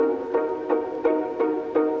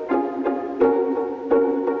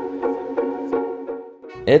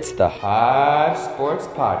It's the Hive Sports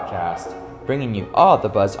Podcast, bringing you all the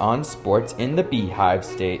buzz on sports in the Beehive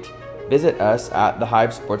State. Visit us at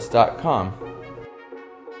thehivesports.com.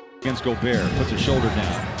 Against Gobert, puts his shoulder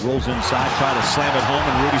down, rolls inside, try to slam it home,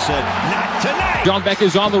 and Rudy said, "Not tonight!" John Beck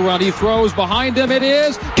is on the run, he throws, behind him it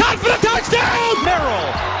is, caught for the touchdown!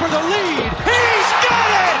 Merrill for the lead, he's got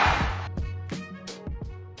it!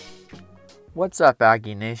 What's up,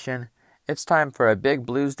 Aggie Nation? It's time for a Big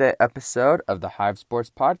Blues Day episode of the Hive Sports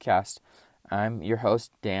Podcast. I'm your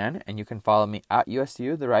host, Dan, and you can follow me at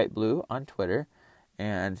USU The Right Blue on Twitter.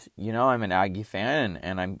 And you know I'm an Aggie fan,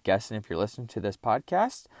 and I'm guessing if you're listening to this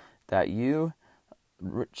podcast that you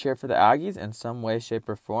cheer for the Aggies in some way, shape,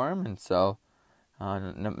 or form. And so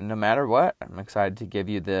no matter what, I'm excited to give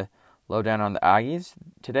you the lowdown on the Aggies.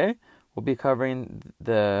 Today, we'll be covering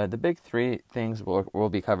the big three things we'll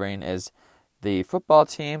be covering is the football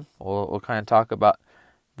team. We'll kind of talk about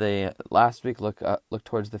the last week, look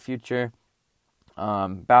towards the future.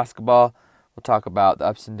 Basketball, we'll talk about the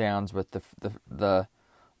ups and downs with the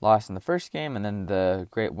loss in the first game, and then the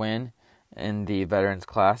great win in the Veterans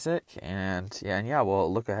Classic. And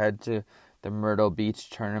we'll look ahead to the Myrtle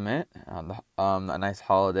Beach tournament, a nice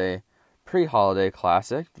pre-holiday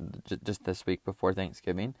classic, just this week before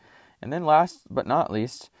Thanksgiving. And then last but not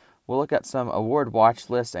least, we'll look at some award watch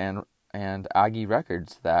lists and Aggie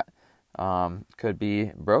records that could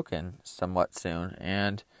be broken somewhat soon.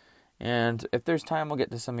 And if there's time, we'll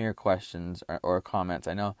get to some of your questions or comments.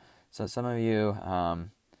 I know some of you,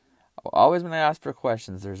 always when I ask for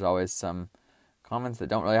questions, there's always some comments that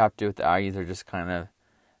don't really have to do with the Aggies. They're just kind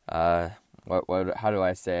of, how do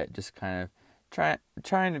I say it? Just kind of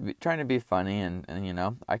trying to be funny, and you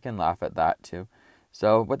know, I can laugh at that too.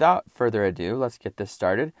 So without further ado, let's get this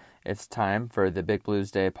started. It's time for the Big Blues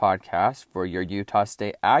Day podcast for your Utah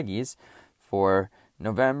State Aggies for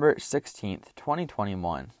November 16th,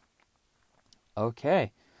 2021.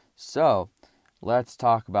 Okay, so let's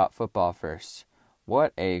talk about football first.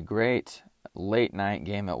 What a great late night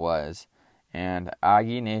game it was. And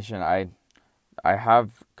Aggie Nation, I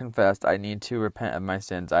have confessed I need to repent of my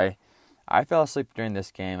sins. I fell asleep during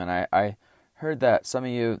this game, and I heard that some of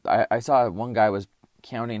you, I saw one guy was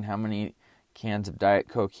counting how many cans of Diet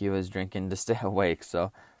Coke he was drinking to stay awake.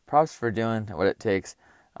 So props for doing what it takes.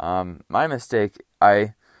 My mistake,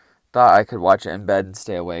 I thought I could watch it in bed and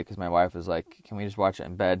stay awake because my wife was like, "Can we just watch it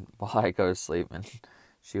in bed while I go to sleep?" And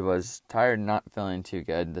she was tired and not feeling too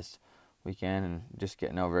good this weekend and just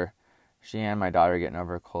she and my daughter getting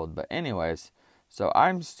over a cold. But anyways, so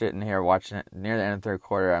I'm sitting here watching it near the end of the third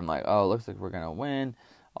quarter. I'm like, oh, it looks like we're going to win.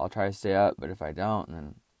 I'll try to stay up, but if I don't,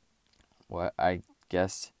 then I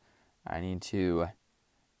guess I need to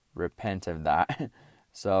repent of that.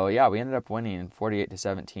 So yeah, we ended up winning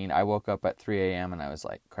 48-17. I woke up at 3 a.m. and I was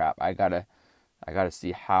like, crap, I gotta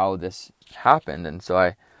see how this happened. And so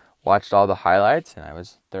I watched all the highlights, and I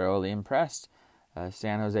was thoroughly impressed.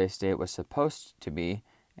 San Jose State was supposed to be,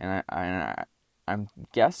 and I'm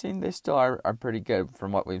guessing they still are pretty good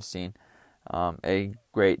from what we've seen. A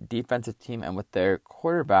great defensive team, and with their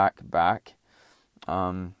quarterback back,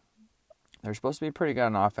 they're supposed to be pretty good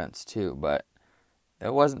on offense too, but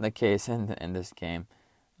that wasn't the case in this game.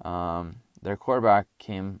 Their quarterback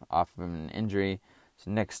came off of an injury. So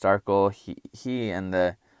Nick Starkel, he and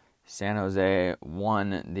the San Jose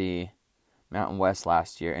won the Mountain West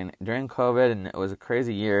last year, and during COVID, and it was a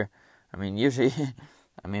crazy year. I mean, usually,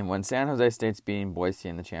 when San Jose State's beating Boise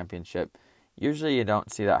in the championship, usually you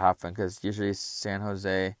don't see that happen because usually San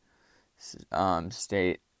Jose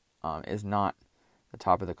State is not the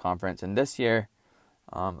top of the conference. And this year,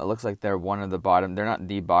 it looks like they're one of the bottom. They're not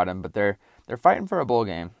the bottom, but they're fighting for a bowl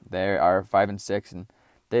game. They are 5-6, and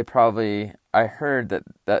they probably, I heard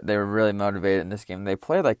that they were really motivated in this game. They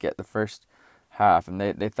played like it the first half, and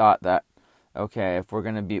they thought that, okay, if we're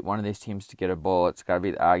going to beat one of these teams to get a bowl, it's got to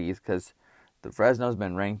be the Aggies because the Fresno's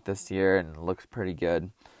been ranked this year and it looks pretty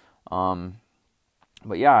good.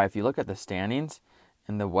 But yeah, if you look at the standings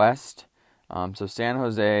in the West, so San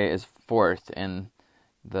Jose is 4th and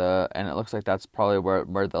it looks like that's probably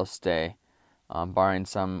where they'll stay, barring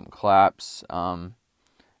some collapse.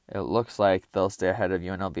 It looks like they'll stay ahead of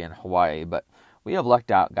UNLV in Hawaii, but we have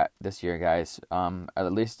lucked out this year, guys.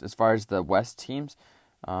 At least as far as the West teams.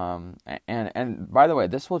 And by the way,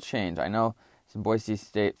 this will change. I know some Boise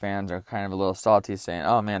State fans are kind of a little salty, saying,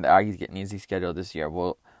 "Oh man, the Aggies get an easy schedule this year."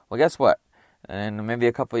 Well, guess what? In maybe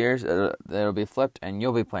a couple of years, it'll be flipped, and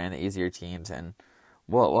you'll be playing the easier teams, and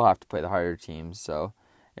we'll have to play the harder teams. So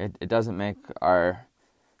it doesn't make our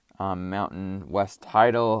Mountain West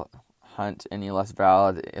title hunt any less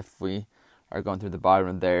valid if we are going through the bottom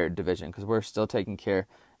of their division, because we're still taking care of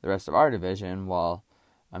the rest of our division while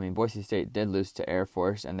I mean, Boise State did lose to Air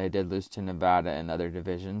Force, and they did lose to Nevada in other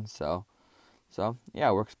divisions. So yeah,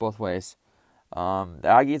 it works both ways. The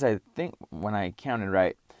Aggies, I think, when I counted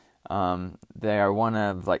right, they are one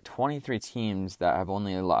of 23 teams that have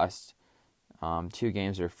only lost 2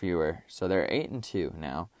 games or fewer. So they're 8-2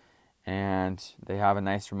 now, and they have a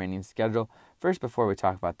nice remaining schedule. First, before we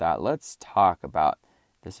talk about that, let's talk about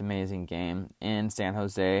this amazing game in San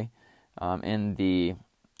Jose, in the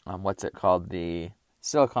what's it called, the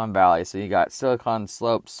Silicon Valley. So you got Silicon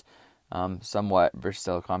Slopes, somewhat, versus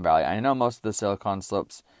Silicon Valley. I know most of the Silicon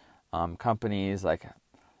Slopes companies,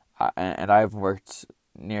 and I've worked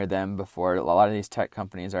near them before. A lot of these tech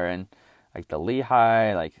companies are in the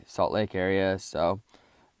Lehigh, Salt Lake area. So,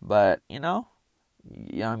 but Utah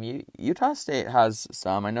State has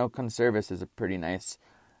some. I know Conservice is a pretty nice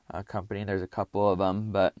company. There's a couple of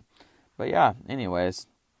them, but yeah. Anyways,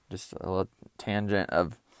 just a little tangent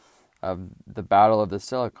of the battle of the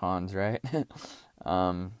Silicons, right?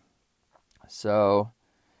 So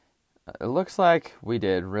it looks like we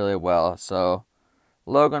did really well. So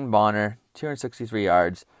Logan Bonner, 263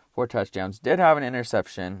 yards, 4 touchdowns. Did have an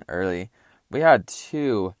interception early. We had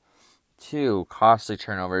two costly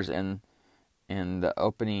turnovers in the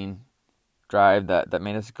opening drive that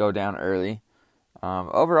made us go down early.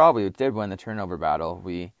 Overall, we did win the turnover battle.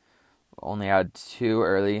 We only had 2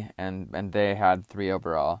 early, and they had 3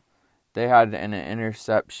 overall. They had an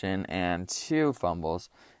interception and 2 fumbles,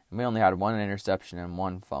 and we only had 1 interception and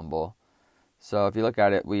 1 fumble. So if you look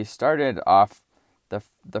at it, we started off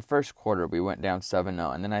the first quarter, we went down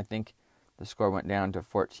 7-0, and then I think the score went down to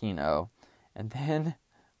 14-0, and then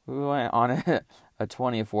we went on a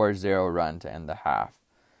 24-0 run to end the half.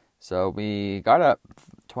 So we got up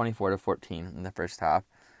 24-14 in the first half.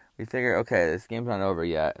 We figured, okay, this game's not over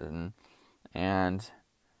yet, and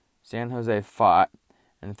San Jose fought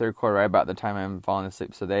in the third quarter right about the time I'm falling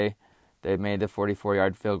asleep. So they made the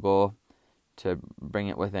 44-yard field goal to bring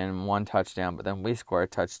it within 1 touchdown, but then we score a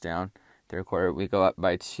touchdown. Third quarter, we go up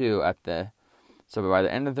by 2 so by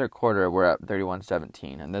the end of the third quarter, we're up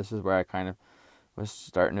 31-17, and this is where I kind of was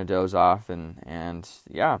starting to doze off, and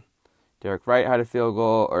yeah, Derek Wright had a field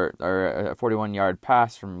goal, or a 41-yard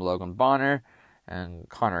pass from Logan Bonner, and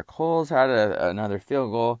Connor Coles had another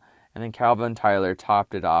field goal, and then Calvin Tyler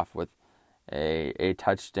topped it off with a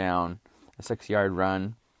touchdown, a 6-yard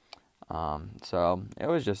run. So it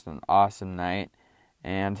was just an awesome night,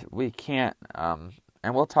 and we can't,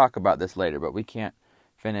 and we'll talk about this later, but we can't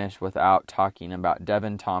finish without talking about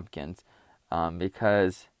Devin Tompkins,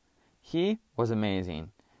 because he was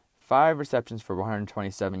amazing. 5 receptions for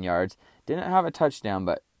 127 yards. Didn't have a touchdown,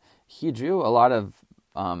 but he drew a lot of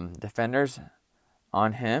defenders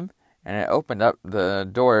on him, and it opened up the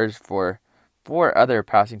doors for 4 other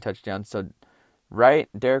passing touchdowns. So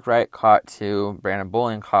Derek Wright caught 2, Brandon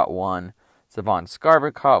Bowling caught 1, Savon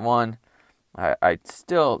Scarver caught 1. I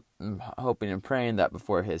still am hoping and praying that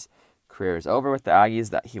before his career is over with the Aggies,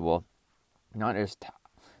 that he will not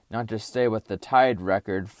just stay with the tied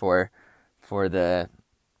record for the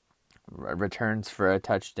returns for a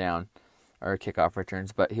touchdown or kickoff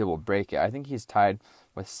returns, but he will break it. I think he's tied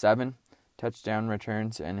with 7 touchdown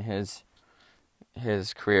returns in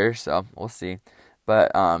his career, so we'll see.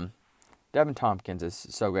 But Devin Tompkins is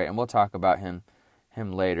so great, and we'll talk about him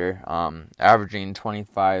later. Averaging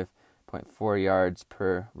 25.4 yards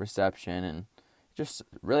per reception, and just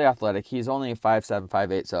really athletic. He's only 5'7",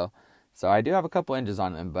 5'8", so I do have a couple inches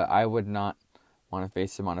on him, but I would not want to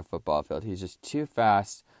face him on a football field. He's just too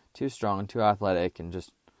fast, too strong, too athletic, and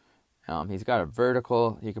just he's got a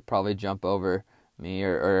vertical. He could probably jump over me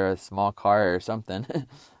or a small car or something.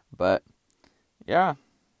 But yeah,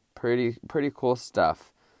 pretty cool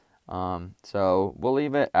stuff. So we'll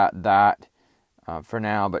leave it at that for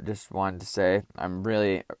now, but just wanted to say I'm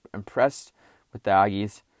really impressed with the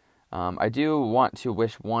Aggies. I do want to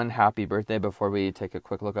wish one happy birthday before we take a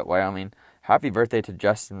quick look at Wyoming. Happy birthday to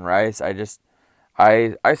Justin Rice.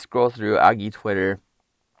 I scroll through Aggie Twitter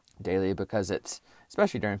daily because it's,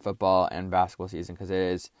 especially during football and basketball season, because it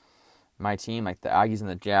is my team, like the Aggies and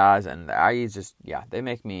the Jazz, and the Aggies just, yeah, they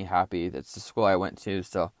make me happy. That's the school I went to,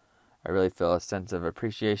 so I really feel a sense of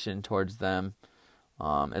appreciation towards them.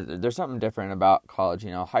 There's something different about college,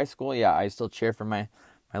 high school, yeah, I still cheer for my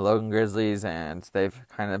Logan Grizzlies, and they've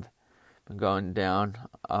kind of been going down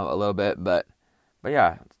a little bit, but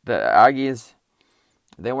yeah, the Aggies,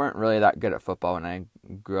 they weren't really that good at football when I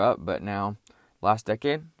grew up, but now, last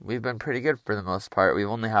decade, we've been pretty good for the most part. We've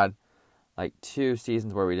only had 2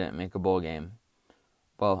 seasons where we didn't make a bowl game.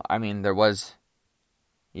 Well, I mean, there was,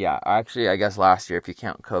 yeah, actually, I guess last year if you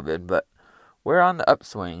count COVID, but we're on the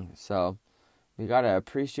upswing, so we got to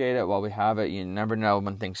appreciate it while we have it. You never know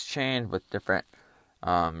when things change with different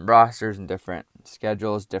rosters and different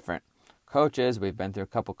schedules, different coaches. We've been through a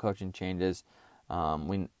couple coaching changes.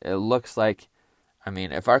 It looks like,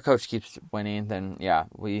 if our coach keeps winning, then yeah,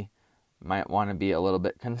 we might want to be a little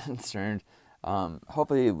bit concerned.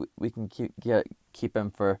 Hopefully we can keep him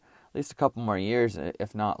for at least a couple more years,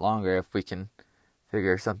 if not longer, if we can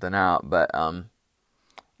figure something out. But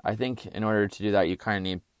I think in order to do that, you kind of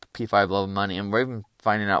need P5 level money, and we're even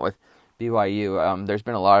finding out with BYU. There's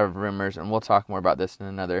been a lot of rumors, and we'll talk more about this in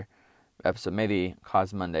another episode, maybe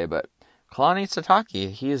Cause Monday. But Kalani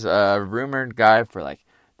Sitake, he's a rumored guy for like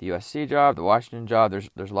the USC job, the Washington job.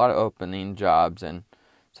 There's a lot of opening jobs, and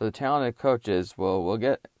so the talented coaches will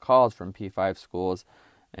get calls from P5 schools,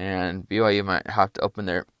 and BYU might have to open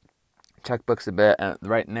their checkbooks a bit. And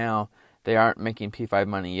right now, they aren't making P5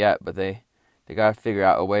 money yet, but they got to figure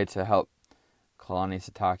out a way to help Kalani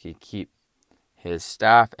Sitake keep his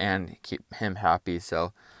staff and keep him happy.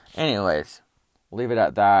 So, anyways, leave it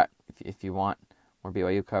at that. If you want more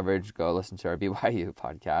BYU coverage, go listen to our BYU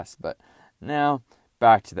podcast. But now,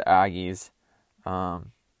 back to the Aggies.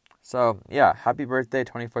 So, yeah, happy birthday,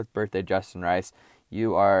 24th birthday, Justin Rice.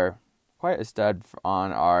 You are quite a stud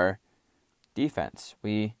on our defense.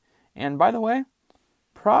 And by the way,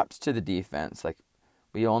 props to the defense. Like,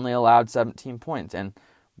 we only allowed 17 points, and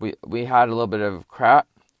we had a little bit of crap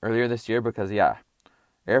earlier this year because, yeah,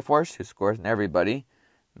 Air Force, who scores in everybody,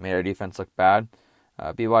 made our defense look bad.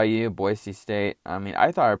 BYU, Boise State.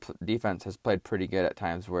 I thought our defense has played pretty good at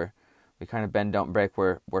times where we kind of bend, don't break.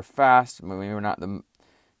 We're fast. We were not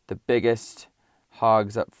the biggest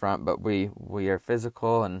hogs up front, but we are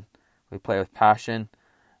physical and we play with passion.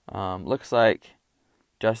 Looks like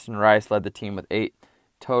Justin Rice led the team with 8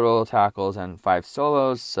 total tackles and 5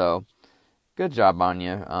 solos, so good job on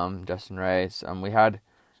you, Justin Rice. We had a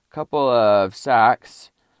couple of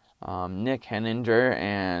sacks, Nick Henninger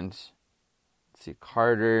and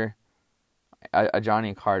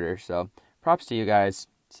Johnny Carter, so props to you guys.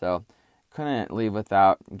 So couldn't leave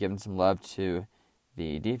without giving some love to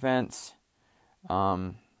the defense.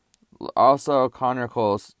 Also, Connor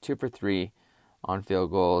Coles, 2 for 3 on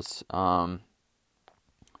field goals.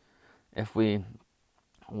 If we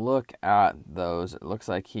look at those, it looks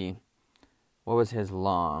like what was his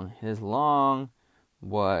long? His long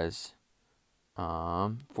was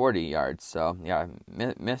 40 yards. So, yeah,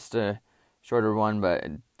 missed a shorter one, but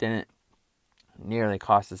it didn't nearly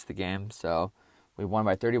cost us the game. So, we won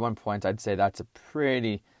by 31 points. I'd say that's a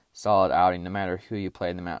pretty solid outing, no matter who you play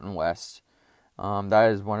in the Mountain West.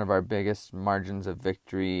 That is one of our biggest margins of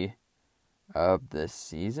victory of this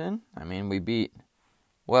season. We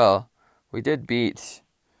did beat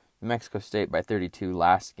New Mexico State by 32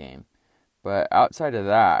 last game. But outside of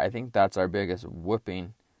that, I think that's our biggest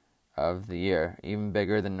whooping of the year, even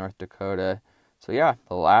bigger than North Dakota. So yeah,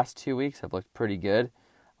 the last 2 weeks have looked pretty good,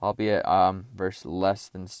 albeit versus less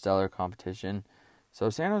than stellar competition. So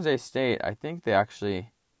San Jose State, I think they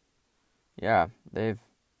actually, they've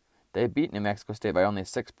beat New Mexico State by only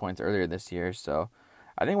 6 points earlier this year. So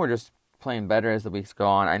I think we're just playing better as the weeks go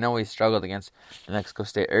on. I know we struggled against New Mexico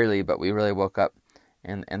State early, but we really woke up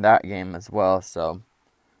in that game as well. So,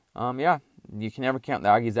 you can never count the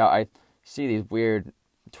Aggies out. I see these weird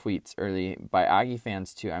tweets early by Aggie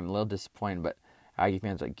fans too. I'm a little disappointed, but Aggie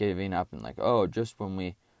fans are giving up and just when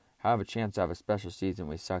we have a chance to have a special season,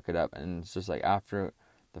 we suck it up. And it's just like after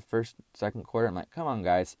the second quarter, I'm like, come on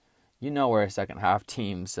guys, we're a second half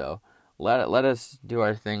team, so let us do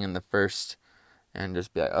our thing in the first and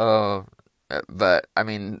just be like, but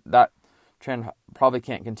that trend probably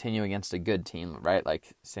can't continue against a good team, right?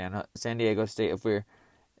 Like San Diego State, if we're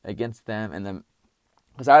against them, and then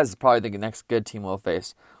because that is probably the next good team we'll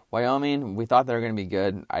face. Wyoming, we thought they were going to be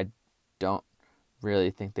good. I don't really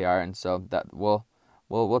think they are, and so that we'll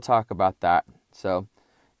talk about that. So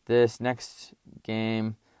this next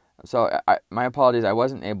game. So my apologies, I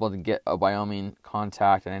wasn't able to get a Wyoming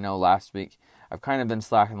contact, and I know last week I've kind of been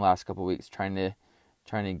slacking the last couple of weeks trying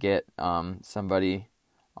to get somebody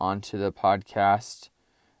onto the podcast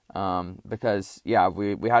because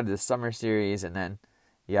we had this summer series, and then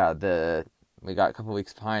we got a couple of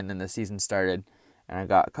weeks behind, then the season started, and I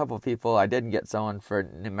got a couple of people. I did get someone for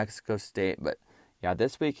New Mexico State, but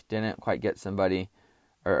this week didn't quite get somebody.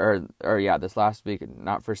 This last week,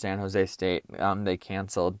 not for San Jose State. They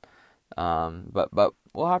canceled. But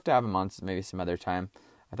we'll have to have them on maybe some other time.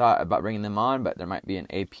 I thought about bringing them on, but there might be an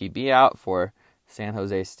APB out for San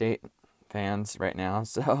Jose State fans right now.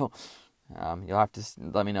 So you'll have to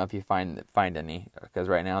let me know if you find any, because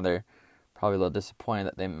right now they're probably a little disappointed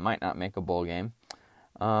that they might not make a bowl game.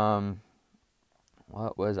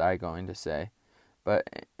 What was I going to say? But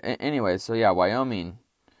anyway, so yeah, Wyoming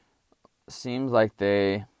seems like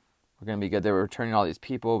they were going to be good. They were returning all these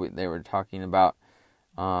people they were talking about,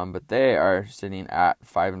 but they are sitting at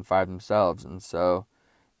 5-5 themselves, and so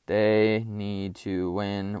they need to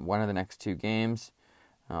win one of the next 2 games.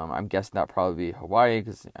 I'm guessing that'll probably be Hawaii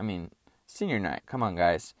because, senior night. Come on,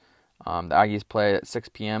 guys. The Aggies play at 6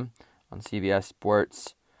 p.m. on CBS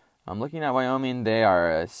Sports. Looking at Wyoming, they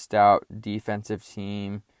are a stout defensive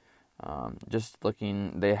team.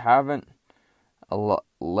 They haven't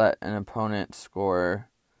let an opponent score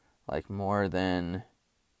more than,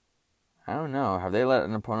 I don't know, have they let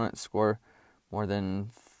an opponent score more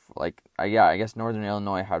than, I guess Northern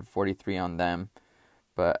Illinois had 43 on them.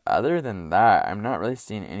 But other than that, I'm not really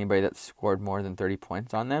seeing anybody that scored more than 30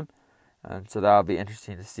 points on them. So that'll be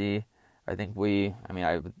interesting to see. I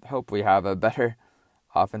would hope we have a better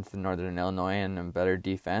offense than Northern Illinois and a better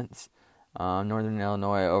defense. Northern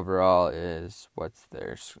Illinois overall is, what's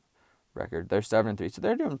their record? They're 7-3, so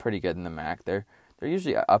they're doing pretty good in the MAC. They're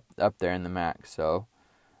usually up there in the MAC. So,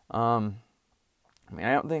 I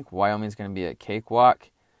don't think Wyoming's going to be a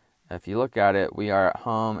cakewalk. If you look at it, we are at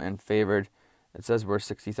home and favored. It says we're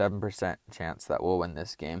 67% chance that we'll win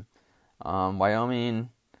this game. Wyoming,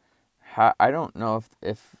 I don't know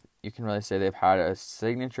if you can really say they've had a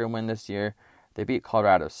signature win this year. They beat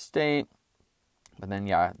Colorado State, but then,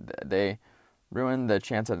 they ruined the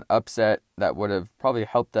chance of an upset that would have probably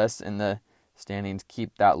helped us in the standings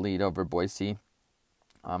keep that lead over Boise.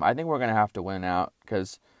 I think we're going to have to win out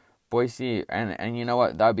because Boise, and you know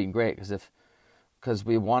what, that would be great because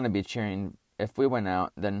we want to be cheering. If we win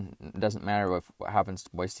out, then it doesn't matter what happens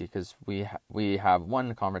to Boise because we have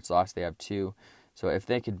 1 conference loss, they have 2. So if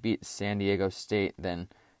they could beat San Diego State, then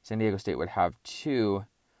San Diego State would have 2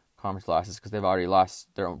 conference losses because they've already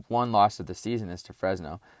lost. Their 1 loss of the season is to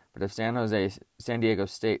Fresno. But if San Diego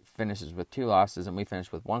State finishes with 2 losses and we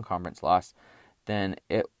finish with 1 conference loss, then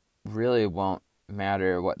it really won't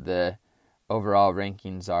matter what the overall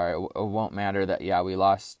rankings are. It won't matter that, we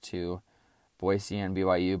lost to Boise and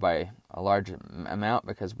BYU by a large amount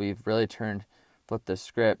because we've really flipped the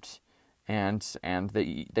script, and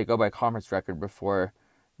they go by conference record before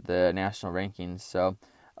the national rankings. So,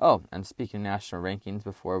 and speaking of national rankings,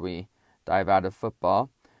 before we dive out of football,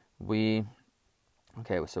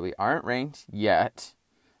 so we aren't ranked yet,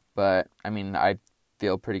 but I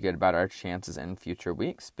feel pretty good about our chances in future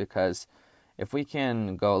weeks because if we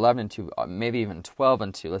can go 11-2, maybe even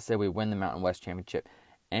 12-2, let's say we win the Mountain West Championship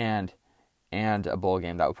and a bowl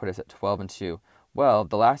game, that would put us at 12-2. Well,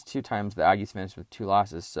 the last 2 times the Aggies finished with 2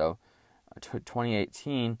 losses, so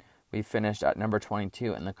 2018 we finished at number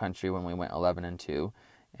 22 in the country when we went 11-2,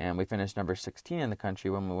 and we finished number 16 in the country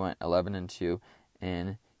when we went 11-2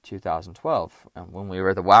 in 2012, when we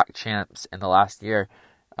were the WAC champs in the last year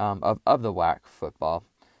of the WAC football.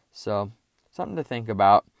 So something to think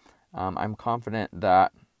about. I'm confident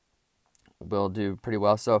that we'll do pretty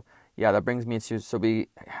well. So that brings me to, so we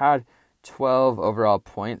had 12 overall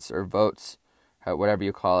points or votes, whatever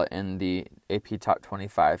you call it, in the AP Top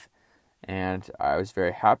 25, and I was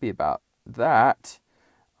very happy about that.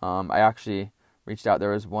 I actually reached out.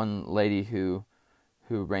 There was one lady who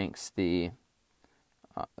ranks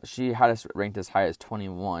she had us ranked as high as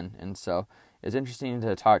 21, and so it was interesting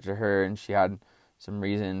to talk to her, and she had some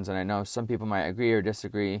reasons, and I know some people might agree or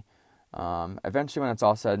disagree. Eventually, when it's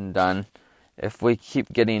all said and done, if we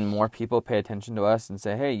keep getting more people pay attention to us and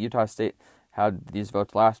say, hey, Utah State had these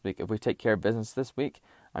votes last week, if we take care of business this week,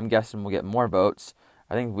 I'm guessing we'll get more votes.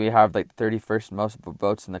 I think we have 31st most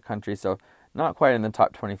votes in the country, so not quite in the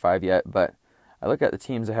top 25 yet, but I look at the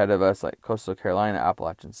teams ahead of us, like Coastal Carolina,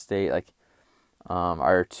 Appalachian State,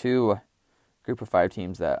 our 2 group of 5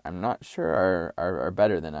 teams that I'm not sure are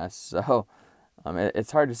better than us. So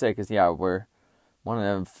it's hard to say because, we're one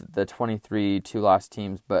of the 23 2-loss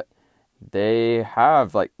teams, but they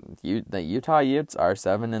have, the Utah Utes are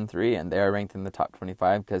 7-3, and they are ranked in the top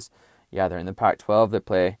 25 because, they're in the Pac-12. They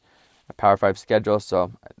play a Power 5 schedule,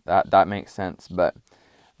 so that makes sense. But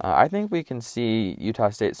I think we can see Utah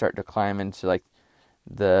State start to climb into,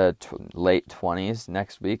 the late 20s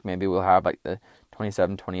next week. Maybe we'll have, the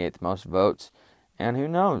 27th, 28th most votes. And who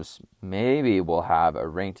knows? Maybe we'll have a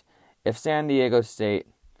ranked... If San Diego State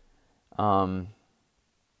does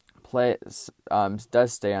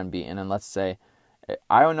stay unbeaten, and let's say,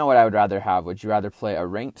 I don't know what I would rather have. Would you rather play a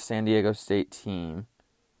ranked San Diego State team,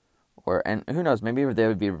 and who knows, maybe they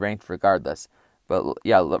would be ranked regardless. But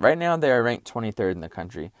right now they are ranked 23rd in the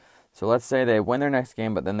country. So let's say they win their next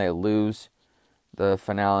game, but then they lose the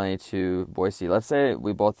finale to Boise. Let's say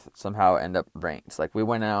we both somehow end up ranked. We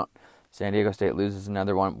win out, San Diego State loses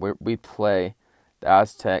another one. We play the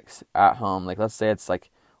Aztecs at home, like let's say it's like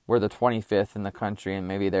we're the 25th in the country and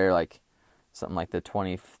maybe they're like something like the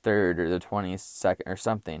 23rd or the 22nd or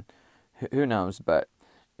something. Who knows? But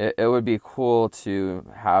it would be cool to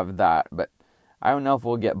have that. But I don't know if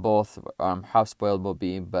we'll get both, how spoiled we'll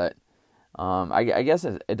be. But I guess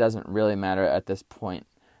it doesn't really matter at this point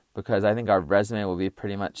because I think our resume will be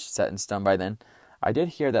pretty much set in stone by then. I did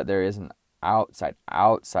hear that there is an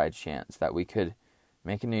outside chance that we could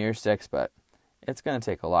make a New Year's Six, but it's going to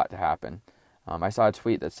take a lot to happen. I saw a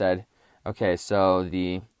tweet that said, okay, so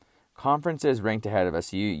the conference is ranked ahead of us.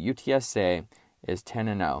 UTSA is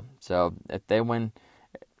 10-0. So if they win,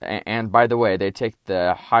 and by the way, they take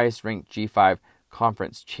the highest ranked G5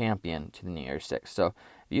 conference champion to the New Year's Six. So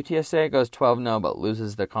if UTSA goes 12-0 but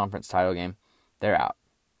loses the conference title game, they're out.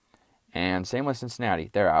 And same with Cincinnati,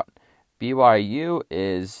 they're out. BYU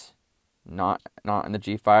is not in the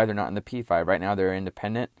G5, they're not in the P5. Right now they're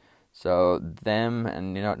independent. So them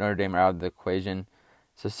and Notre Dame are out of the equation.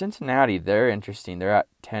 So Cincinnati, they're interesting. They're at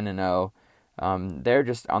 10-0. They're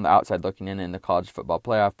just on the outside looking in the college football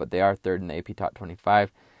playoff, but they are third in the AP Top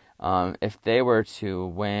 25. If they were to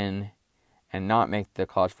win and not make the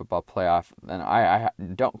college football playoff, then I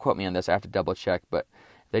don't quote me on this. I have to double check. But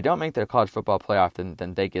if they don't make the college football playoff,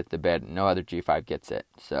 then they get the bid. No other G5 gets it.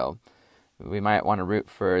 So we might want to root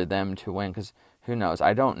for them to win because who knows?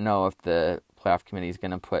 I don't know if the playoff committee is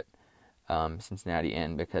going to put Cincinnati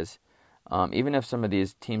in because even if some of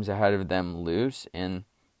these teams ahead of them lose in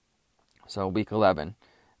week 11,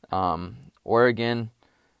 Oregon,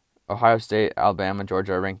 Ohio State, Alabama,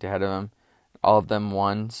 Georgia are ranked ahead of them. All of them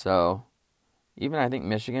won, so even I think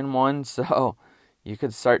Michigan won, so you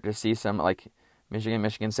could start to see some like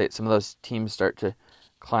Michigan State, some of those teams start to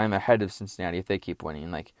climb ahead of Cincinnati if they keep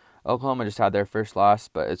winning. Like Oklahoma just had their first loss,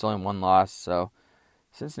 but it's only one loss, so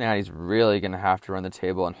Cincinnati's really going to have to run the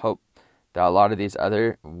table and hope that a lot of these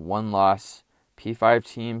other one-loss P5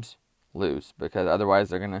 teams lose because otherwise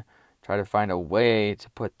they're going to try to find a way to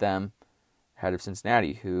put them ahead of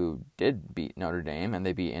Cincinnati, who did beat Notre Dame and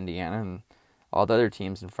they beat Indiana and all the other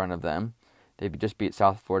teams in front of them. They just beat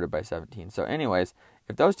South Florida by 17. So anyways,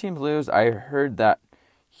 if those teams lose, I heard that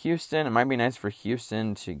Houston, it might be nice for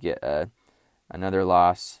Houston to get another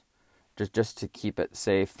loss just to keep it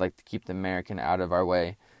safe, like to keep the American out of our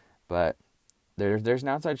way. But there's an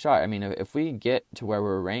outside shot. I mean, if we get to where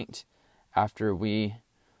we're ranked after we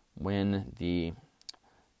win the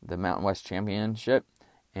Mountain West Championship,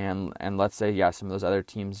 and let's say, some of those other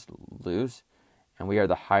teams lose, and we are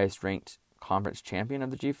the highest ranked conference champion of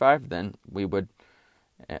the G5, then we would,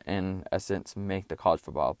 in essence, make the college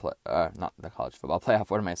football not the college football playoff.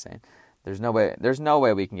 What am I saying? There's no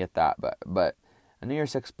way we can get that, but a New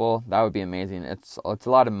Year's Six bowl, that would be amazing. It's a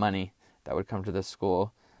lot of money that would come to this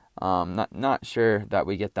school. Not sure that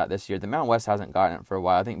we get that this year. The Mountain West hasn't gotten it for a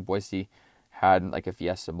while. I think Boise had like a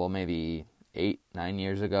Fiesta Bowl maybe 8-9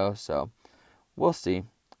 years ago. So we'll see.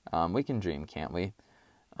 We can dream, can't we?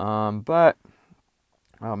 But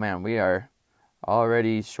oh man, we are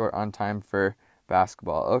already short on time for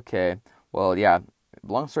basketball. Okay. Well, yeah.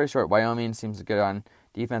 Long story short, Wyoming seems good on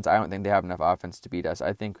defense. I don't think they have enough offense to beat us.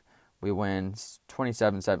 I think we win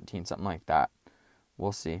 27-17, something like that.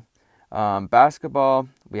 We'll see. Basketball,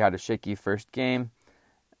 we had a shaky first game.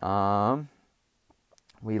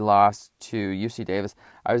 We lost to UC Davis.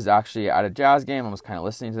 I was actually at a Jazz game. I was kind of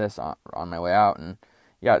listening to this on my way out. And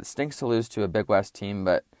yeah, it stinks to lose to a Big West team,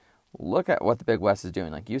 but look at what the Big West is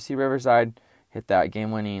doing. Like UC Riverside hit that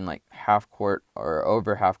game-winning like half-court or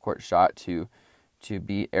over half-court shot to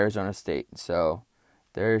beat Arizona State. So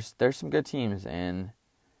there's some good teams in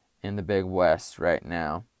the Big West right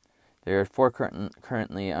now. There are 4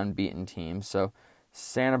 currently unbeaten teams. So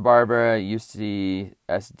Santa Barbara,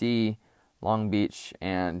 UCSD, Long Beach,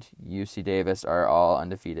 and UC Davis are all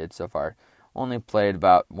undefeated so far. Only played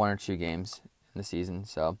about 1 or 2 games in the season.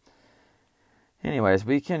 So anyways,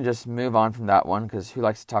 we can just move on from that one because who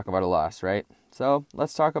likes to talk about a loss, right? So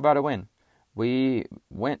let's talk about a win. We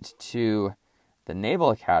went to the Naval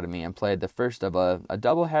Academy and played the first of a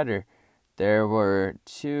doubleheader. There were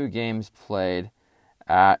 2 games played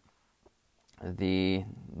at the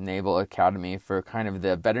Naval Academy for kind of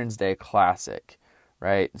the Veterans Day Classic,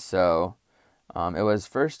 right? So it was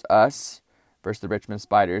first us versus the Richmond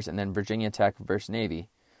Spiders, and then Virginia Tech versus Navy.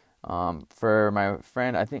 For my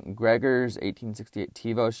friend, I think Gregor's 1868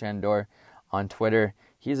 Tivo Shandor on Twitter,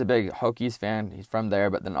 he's a big Hokies fan. He's from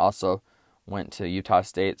there, but then also went to Utah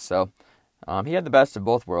State. So he had the best of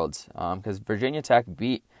both worlds because Virginia Tech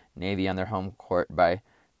beat Navy on their home court by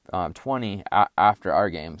 20 after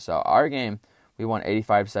our game. So our game, we won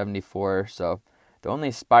 85-74. So the only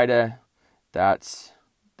Spida that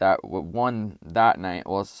that won that night.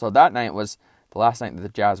 Well, so that night was the last night that the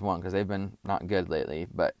Jazz won because they've been not good lately.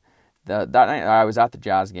 But that night I was at the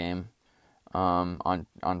Jazz game.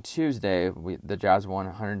 On Tuesday, the Jazz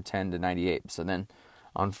won 110-98. So then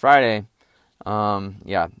on Friday,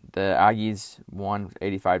 the Aggies won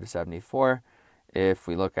 85-74. If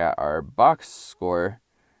we look at our box score,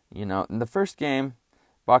 in the first game,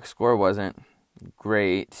 box score wasn't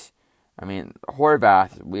great. I mean,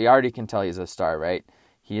 Horvath, we already can tell he's a star, right?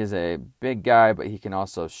 He is a big guy, but he can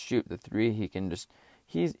also shoot the three. He can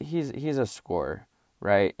he's a scorer,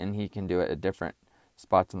 right? And he can do it at different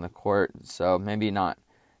spots on the court. So maybe not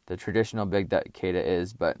the traditional big that Keita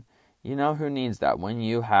is, but who needs that when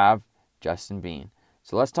you have Justin Bean.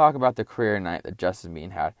 So let's talk about the career night that Justin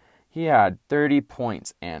Bean had. He had 30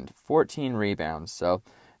 points and 14 rebounds. So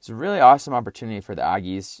it's a really awesome opportunity for the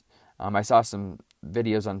Aggies. I saw some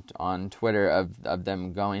videos on Twitter of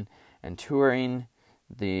them going and touring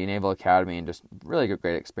the Naval Academy, and just really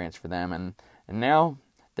great experience for them. And now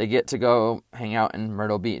they get to go hang out in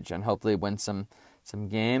Myrtle Beach and hopefully win some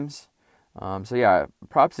games.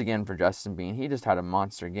 Props again for Justin Bean. He just had a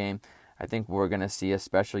monster game. I think we're going to see a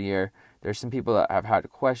special year. There's some people that have had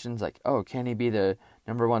questions like, oh, can he be the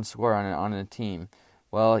number one scorer on a team?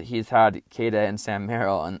 Well, he's had Keita and Sam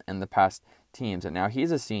Merrill in the past teams, and now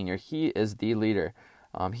he's a senior. He is the leader.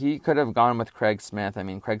 He could have gone with Craig Smith. I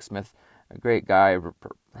mean, Craig Smith, a great guy.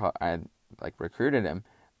 I recruited him,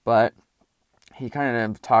 but he kind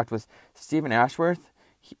of talked with Stephen Ashworth.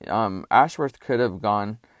 Ashworth could have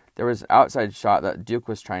gone. There was an outside shot that Duke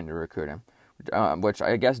was trying to recruit him, which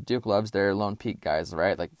I guess Duke loves their Lone Peak guys,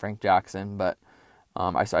 right? Like Frank Jackson. But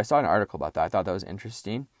I saw an article about that. I thought that was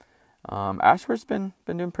interesting. Ashworth's been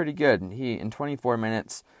doing pretty good. He in 24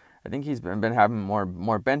 minutes. I think he's been having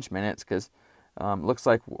more bench minutes because looks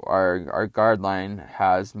like our guard line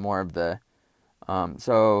has more of the.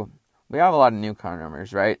 So we have a lot of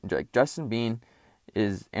newcomers, right? Like Justin Bean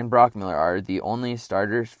and Brock Miller are the only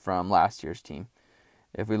starters from last year's team.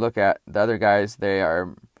 If we look at the other guys,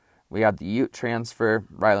 we have the Ute transfer,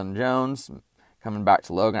 Rylan Jones, coming back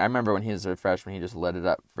to Logan. I remember when he was a freshman, he just lit it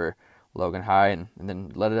up for Logan High and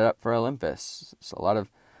then lit it up for Olympus. So a lot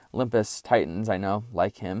of Olympus Titans, I know,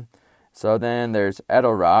 like him. So then there's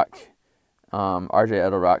Edelrock, RJ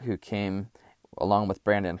Edelrock, who came along with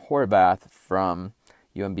Brandon Horvath from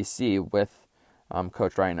UMBC with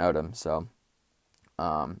Coach Ryan Odom. So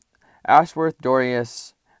Ashworth,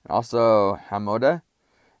 Dorius, and also Hamoda,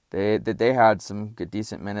 they had some good,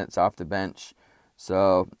 decent minutes off the bench.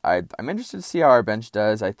 So I'm interested to see how our bench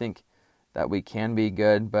does. I think that we can be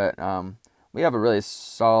good, but we have a really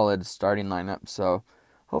solid starting lineup. So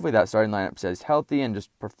hopefully that starting lineup stays healthy and just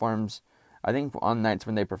performs. I think on nights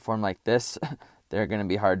when they perform like this, they're going to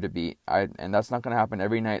be hard to beat. And that's not going to happen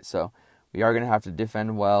every night, so we are going to have to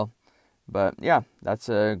defend well. But yeah, that's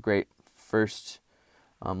a great first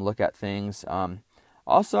look at things.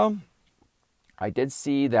 Also, I did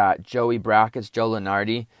see that Joey Brackett's Joe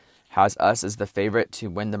Lenardi has us as the favorite to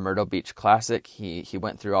win the Myrtle Beach Classic. He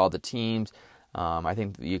went through all the teams. I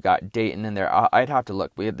think you got Dayton in there. I'd have to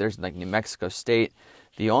look. There's like New Mexico State.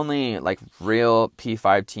 The only like real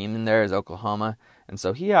P5 team in there is Oklahoma, and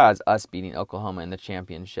so he has us beating Oklahoma in the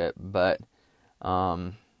championship. But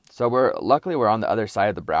so we're on the other side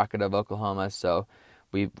of the bracket of Oklahoma. So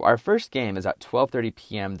our first game is at 12:30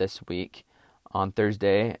 p.m. this week on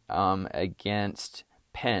Thursday against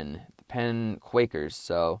the Penn Quakers.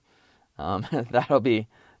 So that'll be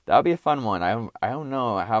a fun one. I don't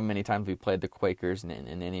know how many times we played the Quakers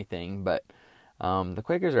in anything, but the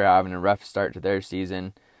Quakers are having a rough start to their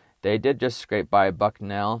season. They did just scrape by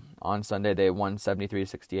Bucknell on Sunday. They won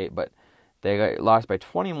 73-68, but they lost by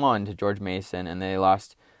 21 to George Mason, and they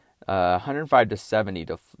lost 105-70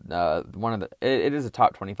 to it is a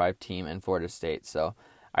top 25 team in Florida State. So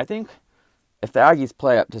I think if the Aggies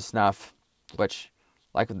play up to snuff, which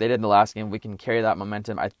like they did in the last game, we can carry that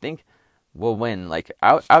momentum. I think we'll win. Like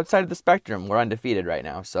outside of the spectrum, we're undefeated right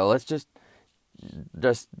now. So let's just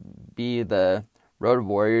be the road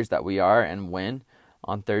warriors that we are and win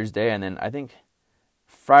on Thursday. And then I think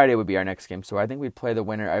Friday would be our next game. So I think we play the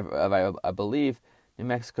winner of I believe New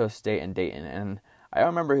Mexico State and Dayton. And I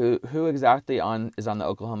don't remember who exactly is on the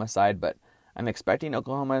Oklahoma side, but I'm expecting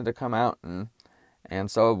Oklahoma to come out and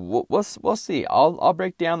so we'll see. I'll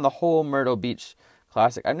break down the whole Myrtle Beach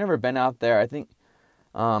Classic. I've never been out there. I think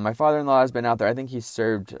my father-in-law has been out there. I think he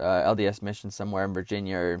served LDS mission somewhere in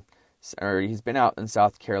Virginia, or he's been out in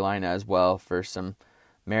South Carolina as well for some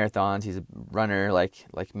marathons. He's a runner like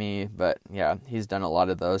me, but yeah, he's done a lot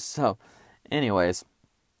of those. So anyways,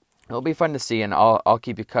 it'll be fun to see, and I'll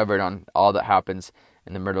keep you covered on all that happens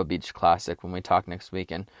in the Myrtle Beach Classic when we talk next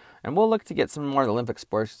week. And we'll look to get some more Olympic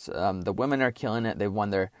sports. The women are killing it. They won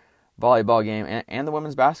their volleyball game and the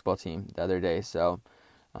women's basketball team the other day. So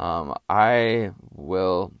I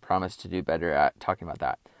will promise to do better at talking about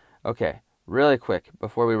that. Okay, really quick,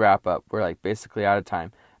 before we wrap up, we're like basically out of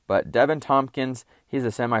time. But Devin Tompkins, he's a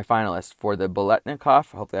semifinalist for the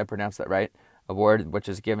Boletnikoff, hopefully I pronounced that right, award, which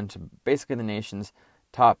is given to basically the nation's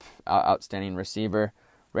top outstanding receiver.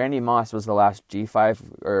 Randy Moss was the last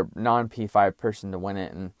G5 or non-P5 person to win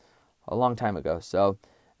it and a long time ago. So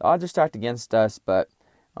the odds are stacked against us, but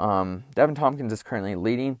Devin Tompkins is currently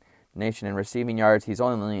leading the nation in receiving yards. He's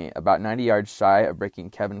only about 90 yards shy of breaking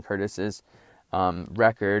Kevin Curtis's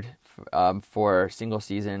record for single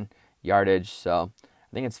season yardage. So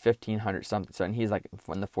I think it's 1,500 something. So and he's like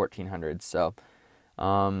in the 1,400s. So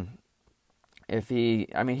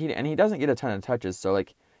he doesn't get a ton of touches. So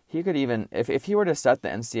like he could even if he were to set the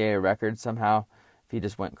NCAA record somehow, if he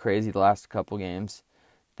just went crazy the last couple games,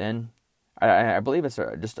 then I believe it's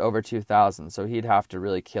just over 2,000. So he'd have to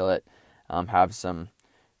really kill it, have some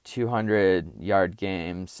 200-yard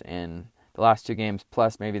games in the last two games,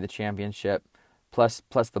 plus maybe the championship, plus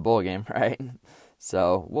the bowl game, right?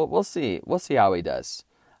 So we'll see. We'll see how he does.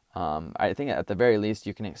 I think at the very least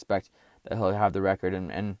you can expect that he'll have the record,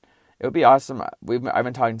 and it would be awesome. I've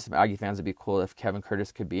been talking to some Aggie fans. It'd be cool if Kevin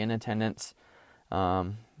Curtis could be in attendance,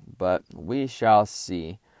 but we shall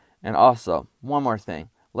see. And also, one more thing.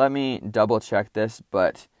 Let me double check this,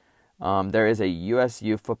 but there is a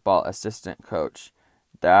USU football assistant coach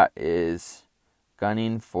that is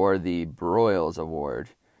gunning for the Broyles Award,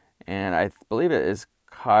 and I believe it is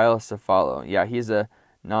Kyle Cefalo. Yeah, he's a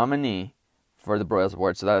nominee for the Broyles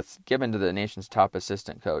Award, so that's given to the nation's top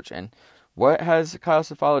assistant coach. And what has Kyle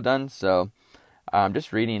Cefalo done? So I'm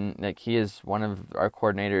just reading, like, he is one of our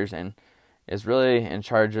coordinators and is really in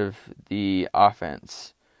charge of the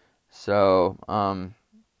offense. So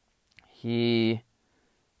he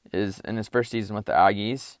is in his first season with the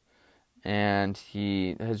Aggies, and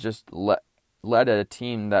he has just led a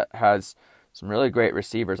team that has some really great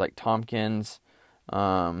receivers like Tompkins,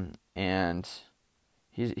 and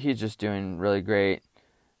he's just doing really great.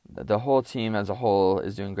 The whole team as a whole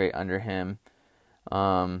is doing great under him.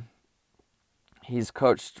 He's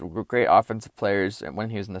coached great offensive players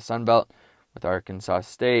when he was in the Sun Belt with Arkansas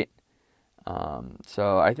State.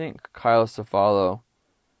 So I think Kyle Cefalo,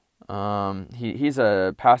 he's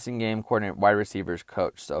a passing game coordinator, wide receivers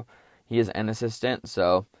coach. So he is an assistant.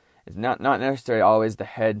 So it's not necessarily always the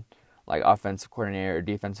head like offensive coordinator or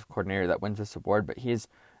defensive coordinator that wins this award, but he's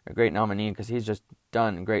a great nominee because he's just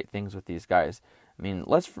done great things with these guys. I mean,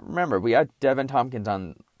 let's remember, we had Devin Tompkins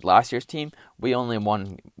on last year's team. We only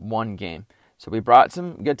won one game. So we brought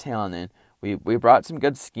some good talent in. We brought some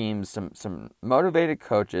good schemes, some motivated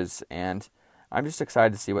coaches, and I'm just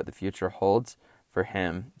excited to see what the future holds for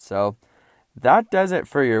him. So that does it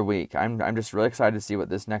for your week. I'm just really excited to see what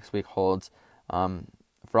this next week holds.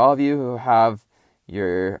 For all of you who have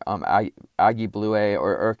your Aggie Blue A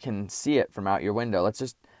or can see it from out your window, let's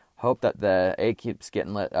just hope that the A keeps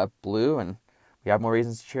getting lit up blue and we have more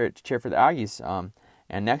reasons to cheer for the Aggies.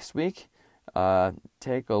 And next week,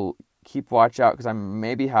 keep watch out because I'm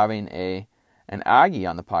maybe having an Aggie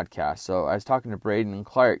on the podcast. So I was talking to Braden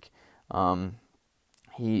Clark.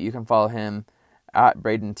 You can follow him at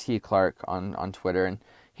Braden T. Clark on Twitter, and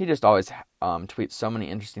he just always tweets so many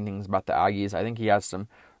interesting things about the Aggies. I think he has some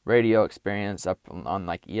radio experience up on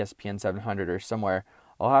like ESPN 700 or somewhere.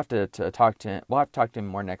 I'll have to talk to him. We'll have to talk to him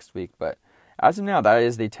more next week. But as of now, that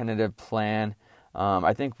is the tentative plan.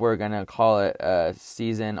 I think we're gonna call it a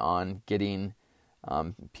season on getting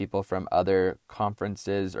people from other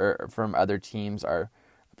conferences or from other teams, our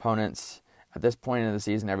opponents. At this point in the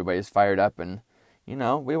season, everybody's fired up, and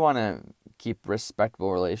we want to keep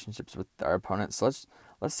respectable relationships with our opponents. So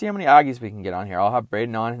let's see how many Aggies we can get on here. I'll have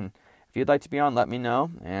Braden on, and if you'd like to be on, let me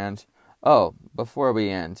know. And before we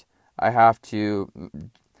end, I asked you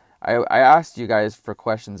guys for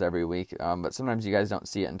questions every week, but sometimes you guys don't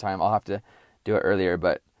see it in time. I'll have to do it earlier.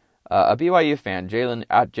 But a BYU fan,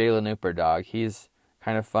 Jalen Hooper Dog, he's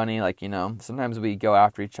kind of funny. Like, sometimes we go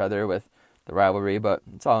after each other with the rivalry, but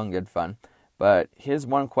it's all in good fun. But his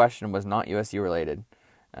one question was not USU related,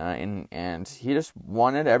 and he just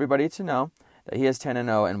wanted everybody to know that he is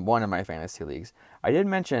 10-0 in one of my fantasy leagues. I did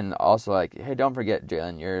mention also, like, hey, don't forget,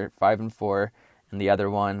 Jalen, you're 5-4 in the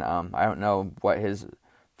other one. I don't know what his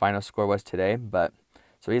final score was today, but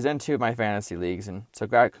so he's in two of my fantasy leagues, and so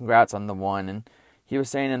congrats on the one. And he was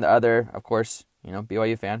saying in the other, of course,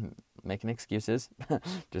 BYU fan making excuses.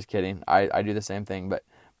 Just kidding. I do the same thing,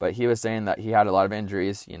 but he was saying that he had a lot of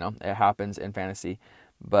injuries. It happens in fantasy,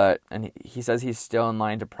 and he says he's still in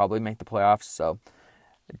line to probably make the playoffs. So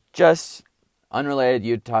just unrelated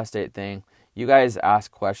Utah State thing. You guys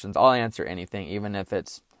ask questions. I'll answer anything, even if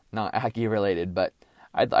it's not Aggie related. But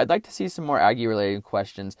I'd like to see some more Aggie related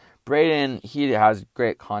questions. Braden, he has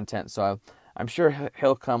great content, so I'm sure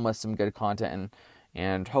he'll come with some good content,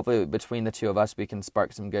 and hopefully between the two of us we can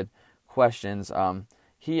spark some good questions.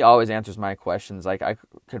 He always answers my questions. Like, I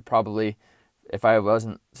could probably, if I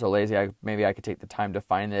wasn't so lazy, maybe I could take the time to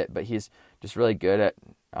find it. But he's just really good at.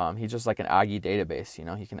 He's just like an Aggie database.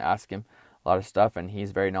 You can ask him a lot of stuff, and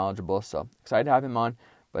he's very knowledgeable. So excited to have him on.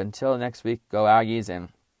 But until next week, go Aggies, and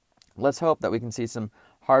let's hope that we can see some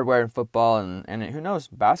hardware in football, and who knows,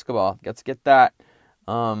 basketball. Let's get that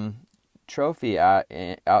trophy out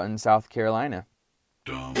in South Carolina.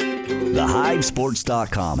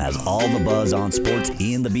 TheHiveSports.com has all the buzz on sports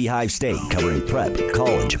in the Beehive State, covering prep,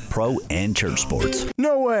 college, pro, and church sports.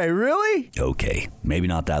 No way, really? Okay, maybe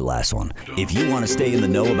not that last one. If you want to stay in the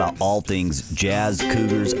know about all things Jazz,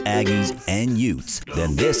 Cougars, Aggies, and Utes,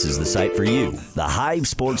 then this is the site for you.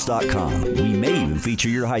 TheHiveSports.com. We may even feature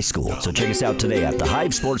your high school, so check us out today at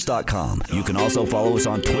TheHiveSports.com. You can also follow us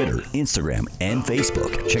on Twitter, Instagram, and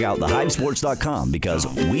Facebook. Check out TheHiveSports.com because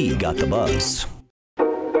we got the buzz.